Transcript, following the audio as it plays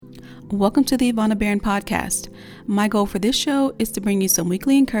Welcome to the Ivana Barron podcast. My goal for this show is to bring you some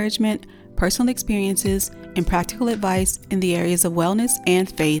weekly encouragement, personal experiences, and practical advice in the areas of wellness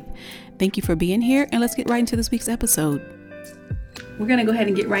and faith. Thank you for being here, and let's get right into this week's episode. We're going to go ahead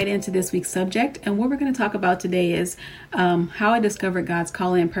and get right into this week's subject, and what we're going to talk about today is how I discovered God's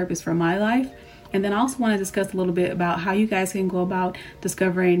calling and purpose for my life. And then I also want to discuss a little bit about how you guys can go about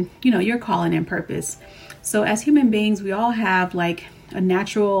discovering, your calling and purpose. So as human beings, we all have like a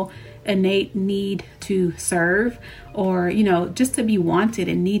natural innate need to serve, or just to be wanted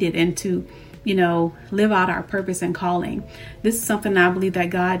and needed, and to live out our purpose and calling. This is something I believe that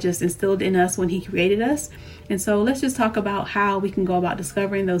God just instilled in us when he created us. And so let's just talk about how we can go about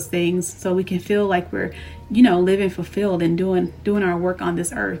discovering those things so we can feel like we're living fulfilled and doing our work on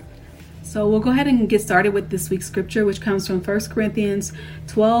this earth. So we'll go ahead and get started with this week's scripture, which comes from 1 Corinthians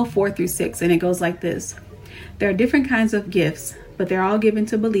 12:4-6, and it goes like this. There are different kinds of gifts, but they're all given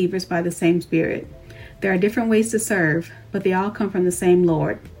to believers by the same Spirit. There are different ways to serve, but they all come from the same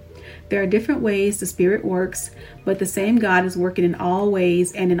Lord. There are different ways the Spirit works, but the same God is working in all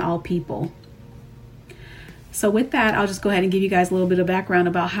ways and in all people. So with that, I'll just go ahead and give you guys a little bit of background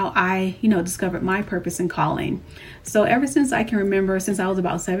about how I, discovered my purpose and calling. So ever since I can remember, since I was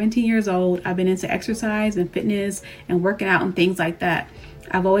about 17 years old, I've been into exercise and fitness and working out and things like that.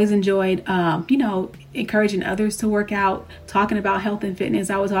 I've always enjoyed, encouraging others to work out, talking about health and fitness.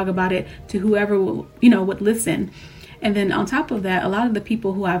 I would talk about it to whoever, would listen. And then on top of that, a lot of the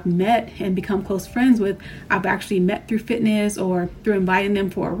people who I've met and become close friends with, I've actually met through fitness or through inviting them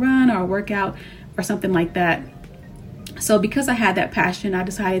for a run or a workout or something like that. So because I had that passion, I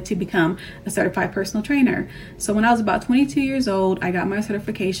decided to become a certified personal trainer. So when I was about 22 years old, I got my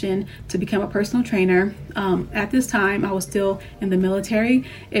certification to become a personal trainer. At this time, I was still in the military.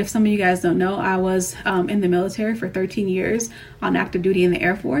 If some of you guys don't know, I was in the military for 13 years on active duty in the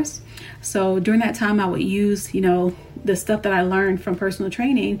Air Force. So during that time, I would use, the stuff that I learned from personal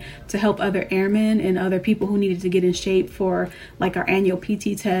training to help other airmen and other people who needed to get in shape for like our annual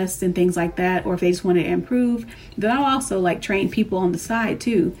PT tests and things like that, or if they just wanted to improve. Then I'll also train people on the side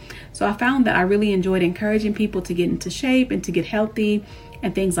too. So I found that I really enjoyed encouraging people to get into shape and to get healthy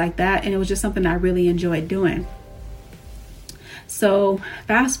and things like that. And it was just something I really enjoyed doing. So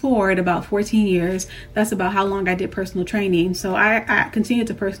fast forward about 14 years, that's about how long I did personal training. So I continued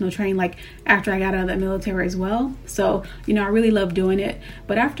to personal train after I got out of the military as well. So, I really loved doing it.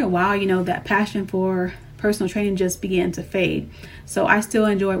 But after a while, that passion for personal training just began to fade. So I still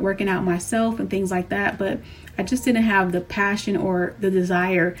enjoyed working out myself and things like that, but I just didn't have the passion or the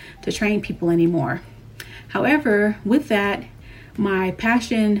desire to train people anymore. However, with that, my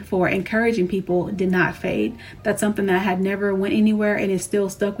passion for encouraging people did not fade. That's something that had never went anywhere, and it still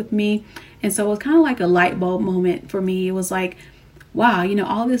stuck with me. And so it was kind of like a light bulb moment for me. It was like, wow,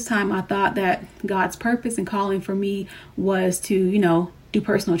 all this time I thought that God's purpose and calling for me was to, do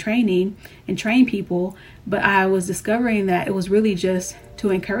personal training and train people. But I was discovering that it was really just to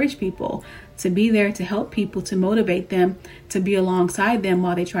encourage people, to be there to help people, to motivate them, to be alongside them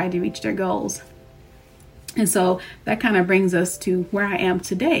while they try to reach their goals. And so that kind of brings us to where I am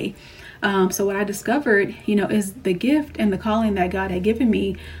today. So what I discovered, is the gift and the calling that God had given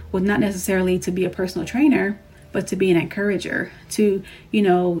me was not necessarily to be a personal trainer, but to be an encourager, to,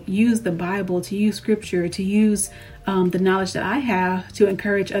 use the Bible, to use scripture, to use the knowledge that I have to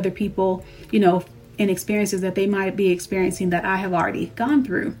encourage other people, in experiences that they might be experiencing that I have already gone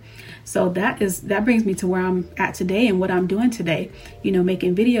through. So that brings me to where I'm at today and what I'm doing today,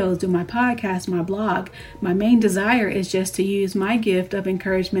 making videos, doing my podcast, my blog. My main desire is just to use my gift of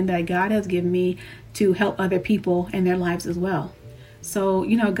encouragement that God has given me to help other people in their lives as well. So,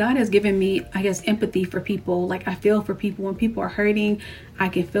 God has given me, empathy for people. I feel for people when people are hurting. I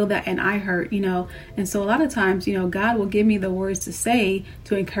can feel that, and I hurt, and so a lot of times, God will give me the words to say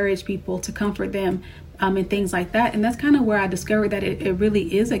to encourage people, to comfort them, and things like that. And that's kind of where I discovered that it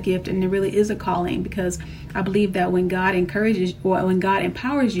really is a gift and it really is a calling, because I believe that when God encourages, or when God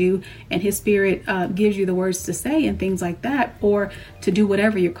empowers you and his Spirit gives you the words to say and things like that, or to do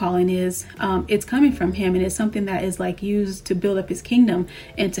whatever your calling is, it's coming from him, and it's something that is used to build up his kingdom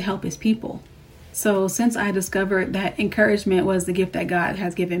and to help his people. So since I discovered that encouragement was the gift that God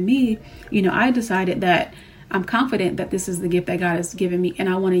has given me, I decided that I'm confident that this is the gift that God has given me, and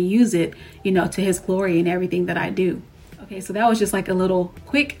I want to use it, to his glory in everything that I do. Okay, so that was just a little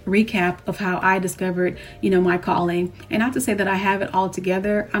quick recap of how I discovered, my calling. And not to say that I have it all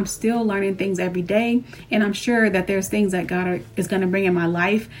together. I'm still learning things every day, and I'm sure that there's things that God is going to bring in my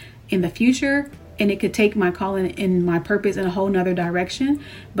life in the future, and it could take my calling and my purpose in a whole nother direction.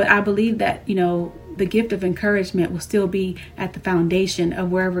 But I believe that, the gift of encouragement will still be at the foundation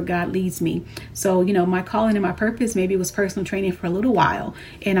of wherever God leads me. So, my calling and my purpose, maybe it was personal training for a little while,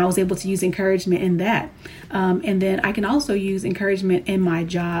 and I was able to use encouragement in that. And then I can also use encouragement in my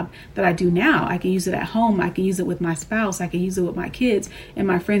job that I do now. I can use it at home. I can use it with my spouse. I can use it with my kids and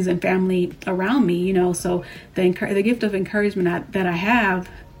my friends and family around me, So the gift of encouragement that I have,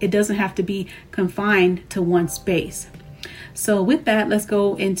 it doesn't have to be confined to one space. So with that, let's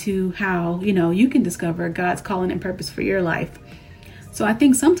go into how, you can discover God's calling and purpose for your life. So I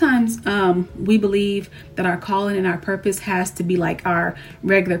think sometimes we believe that our calling and our purpose has to be like our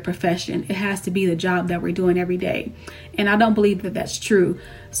regular profession. It has to be the job that we're doing every day. And I don't believe that that's true.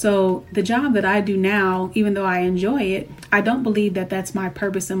 So the job that I do now, even though I enjoy it, I don't believe that that's my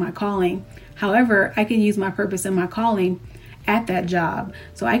purpose and my calling. However, I can use my purpose and my calling at that job.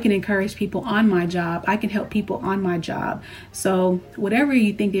 So I can encourage people on my job. I can help people on my job. So whatever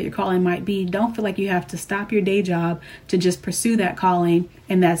you think that your calling might be, don't feel like you have to stop your day job to just pursue that calling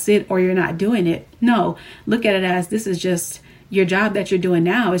and that's it, or you're not doing it. No, look at it as this is just your job that you're doing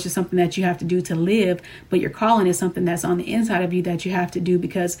now. Is just something that you have to do to live, but your calling is something that's on the inside of you that you have to do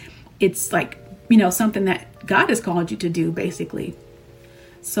because it's like, something that God has called you to do, basically.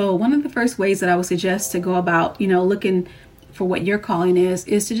 So one of the first ways that I would suggest to go about, looking for what your calling is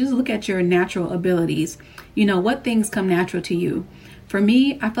to just look at your natural abilities. What things come natural to you. For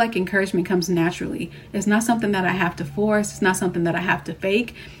me, I feel like encouragement comes naturally. It's not something that I have to force. It's not something that I have to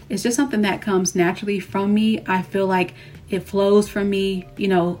fake. It's just something that comes naturally from me. I feel like it flows from me.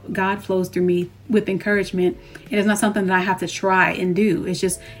 God flows through me with encouragement. It is not something that I have to try and do. It's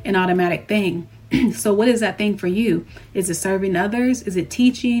just an automatic thing. So what is that thing for you? Is it serving others? Is it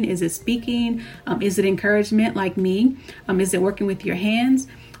teaching? Is it speaking? Is it encouragement like me? Is it working with your hands?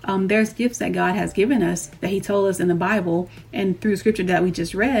 There's gifts that God has given us that he told us in the Bible and through scripture that we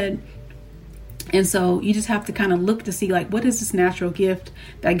just read. And so you just have to kind of look to see like, what is this natural gift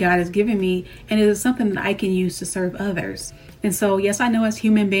that God has given me? And is it something that I can use to serve others? And so, yes, I know as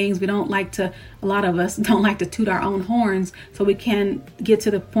human beings, a lot of us don't like to toot our own horns. So we can get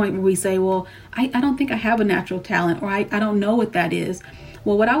to the point where we say, well, I don't think I have a natural talent, or I don't know what that is.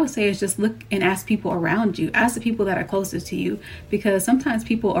 Well, what I would say is just look and ask people around you. Ask the people that are closest to you, because sometimes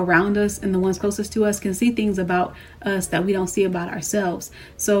people around us and the ones closest to us can see things about us that we don't see about ourselves.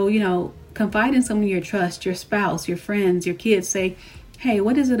 So, confide in someone you trust, your spouse, your friends, your kids. Say, hey,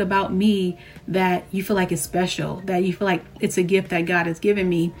 what is it about me that you feel like is special, that you feel like it's a gift that God has given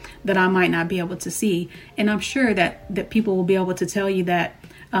me that I might not be able to see? And I'm sure that people will be able to tell you that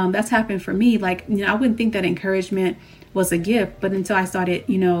that's happened for me. Like, I wouldn't think that encouragement was a gift, but until I started,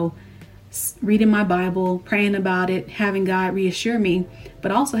 reading my Bible, praying about it, having God reassure me,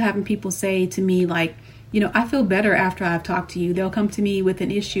 but also having people say to me like, I feel better after I've talked to you. They'll come to me with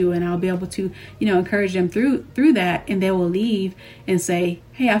an issue and I'll be able to, encourage them through that. And they will leave and say,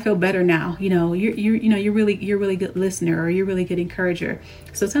 hey, I feel better now. You're really good listener, or you're really good encourager.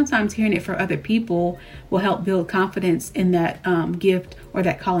 So sometimes hearing it from other people will help build confidence in that gift or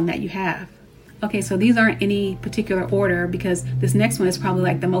that calling that you have. Okay, so these aren't any particular order, because this next one is probably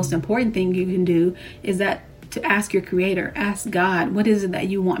like the most important thing you can do, is that to ask your creator, ask God, what is it that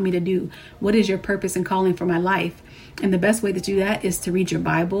you want me to do? What is your purpose and calling for my life? And the best way to do that is to read your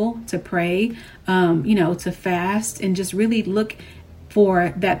Bible, to pray, to fast, and just really look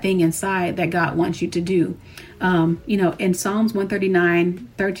for that thing inside that God wants you to do. In Psalms 139,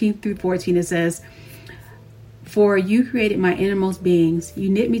 13 through 14, it says, "For you created my innermost beings. You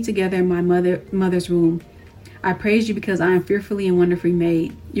knit me together in my mother's womb. I praise you because I am fearfully and wonderfully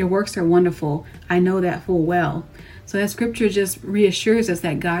made. Your works are wonderful. I know that full well." So that scripture just reassures us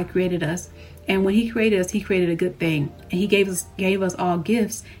that God created us. And when he created us, he created a good thing. And he gave us all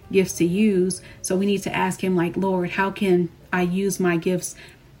gifts to use. So we need to ask him like, Lord, how can I use my gifts,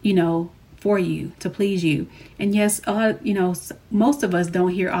 for you, to please you? And yes, most of us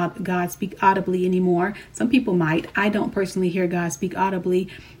don't hear God speak audibly anymore. Some people might. I don't personally hear God speak audibly,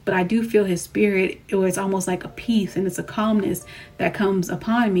 but I do feel his spirit. It's almost like a peace, and it's a calmness that comes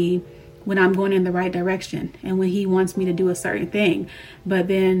upon me when I'm going in the right direction and when he wants me to do a certain thing. But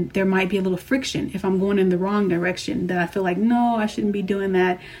then there might be a little friction if I'm going in the wrong direction, that I feel like, no, I shouldn't be doing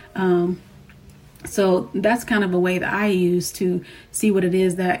that. So that's kind of a way that I use to see what it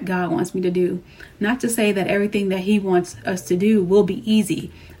is that God wants me to do. Not to say that everything that he wants us to do will be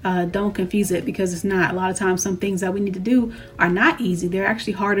easy. don't confuse it, because it's not. A lot of times some things that we need to do are not easy. They're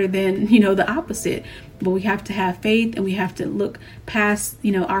actually harder than, the opposite. But we have to have faith, and we have to look past,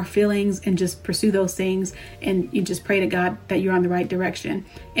 our feelings, and just pursue those things. And you just pray to God that you're on the right direction.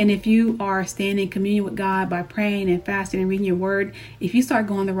 And if you are staying in communion with God by praying and fasting and reading your word, if you start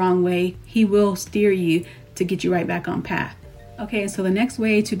going the wrong way, he will steer you to get you right back on path. Okay, so the next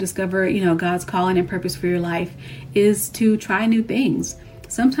way to discover, God's calling and purpose for your life is to try new things.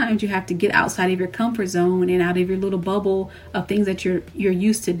 Sometimes you have to get outside of your comfort zone and out of your little bubble of things that you're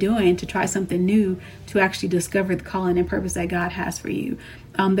used to doing, to try something new, to actually discover the calling and purpose that God has for you.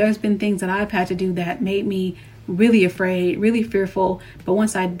 There's been things that I've had to do that made me really afraid, really fearful. But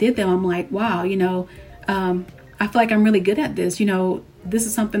once I did them, I'm like, wow, I feel like I'm really good at this. This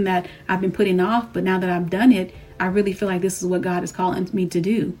is something that I've been putting off, but now that I've done it, I really feel like this is what God is calling me to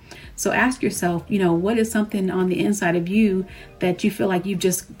do. So ask yourself, what is something on the inside of you that you feel like you've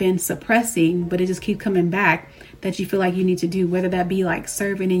just been suppressing, but it just keeps coming back, that you feel like you need to do, whether that be like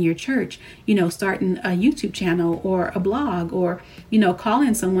serving in your church, starting a YouTube channel or a blog, or,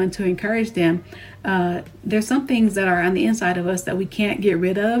 calling someone to encourage them. There's some things that are on the inside of us that we can't get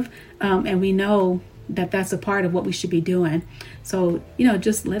rid of. And we know that that's a part of what we should be doing. So,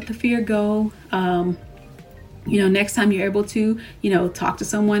 just let the fear go. Next time you're able to, talk to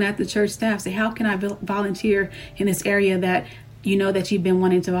someone at the church staff, say, how can I volunteer in this area that that you've been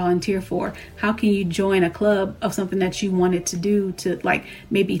wanting to volunteer for? How can you join a club of something that you wanted to do, to like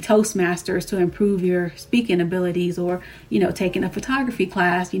maybe Toastmasters to improve your speaking abilities, or, taking a photography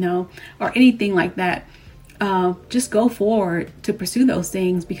class, or anything like that. Just go forward to pursue those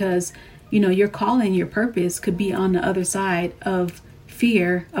things, because, your calling, your purpose could be on the other side of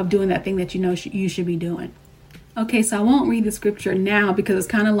fear of doing that thing that you should be doing. Okay, so I won't read the scripture now because it's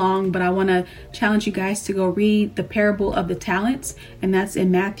kind of long, but I want to challenge you guys to go read the parable of the talents. And that's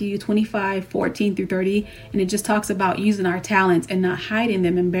in Matthew 25:14-30. And it just talks about using our talents and not hiding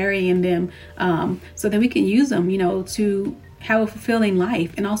them and burying them, so that we can use them, to have a fulfilling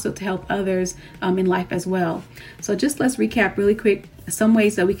life, and also to help others in life as well. So just let's recap really quick some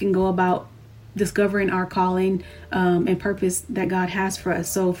ways that we can go about discovering our calling and purpose that God has for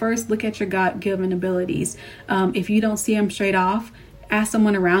us. So first, look at your God-given abilities. If you don't see them straight off, ask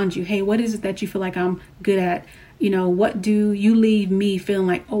someone around you, hey, what is it that you feel like I'm good at? What do you leave me feeling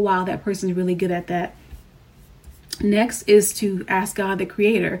like, oh, wow, that person's really good at that? Next is to ask God, the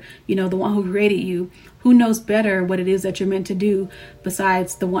creator, the one who created you, who knows better what it is that you're meant to do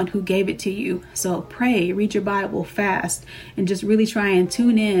besides the one who gave it to you. So pray, read your Bible, fast, and just really try and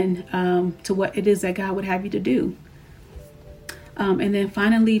tune in to what it is that God would have you to do. And then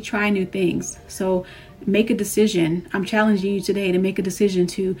finally, try new things. So make a decision. I'm challenging you today to make a decision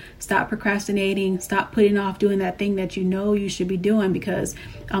to stop procrastinating, stop putting off doing that thing that you should be doing, because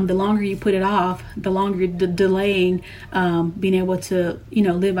the longer you put it off, the longer you're delaying being able to,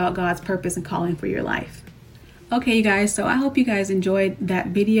 live out God's purpose and calling for your life. Okay, you guys, so I hope you guys enjoyed that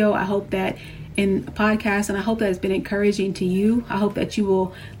video. I hope that in a podcast, and I hope that it's been encouraging to you. I hope that you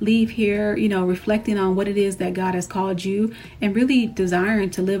will leave here, reflecting on what it is that God has called you, and really desiring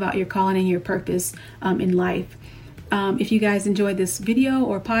to live out your calling and your purpose in life. If you guys enjoyed this video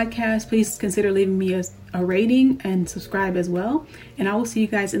or podcast, please consider leaving me a rating and subscribe as well. And I will see you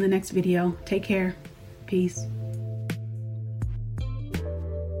guys in the next video. Take care. Peace.